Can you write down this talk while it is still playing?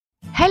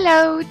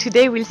Hello!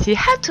 Today we'll see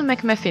how to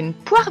make muffin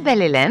Poire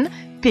Belle-Hélène,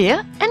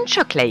 pear and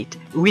chocolate,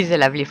 with a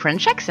lovely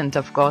French accent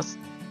of course.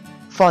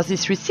 For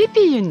this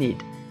recipe you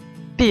need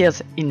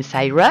pears in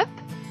syrup,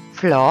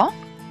 flour,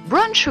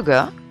 brown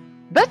sugar,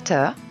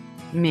 butter,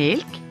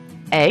 milk,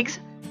 eggs,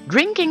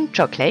 drinking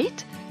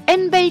chocolate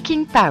and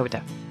baking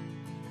powder.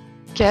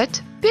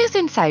 Cut pears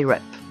in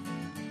syrup.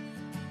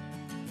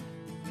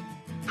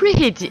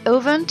 Preheat the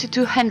oven to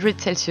 200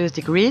 Celsius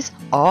degrees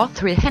or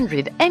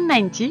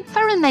 390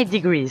 Fahrenheit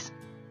degrees.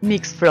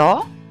 Mix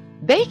flour,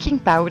 baking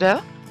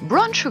powder,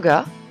 brown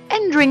sugar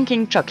and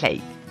drinking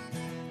chocolate.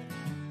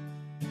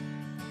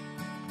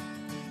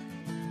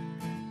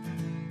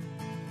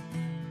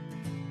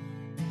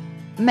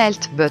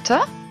 Melt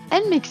butter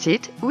and mix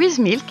it with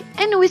milk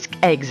and whisked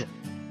eggs.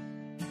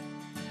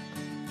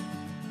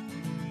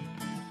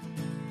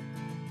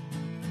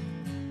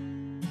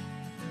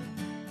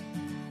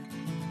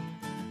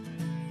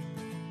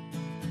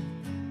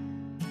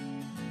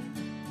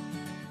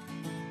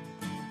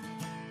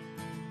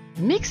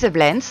 Mix the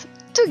blends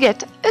to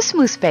get a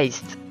smooth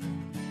paste.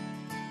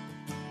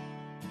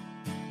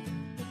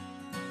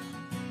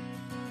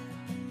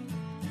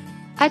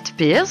 Add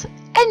pears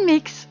and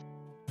mix.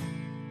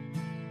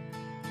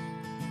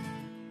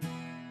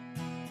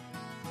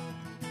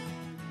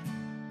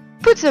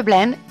 Put the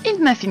blend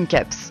in muffin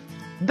cups.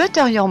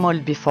 Butter your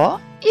mold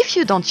before if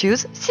you don't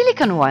use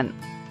silicone one.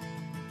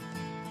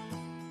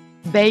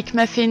 Bake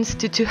muffins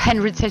to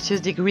 200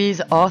 Celsius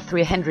degrees or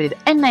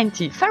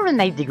 390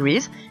 Fahrenheit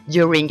degrees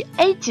during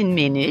 18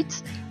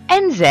 minutes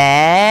and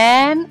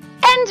then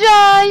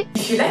enjoy!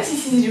 If you like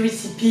this easy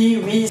recipe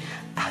with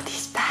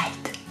despite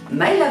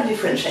my lovely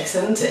French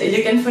accent,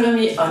 you can follow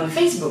me on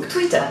Facebook,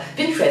 Twitter,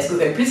 Pinterest,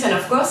 Google+, and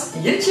of course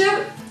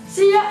YouTube.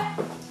 See ya!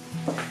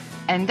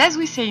 And as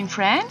we say in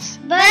France,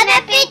 Bon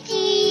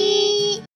appétit!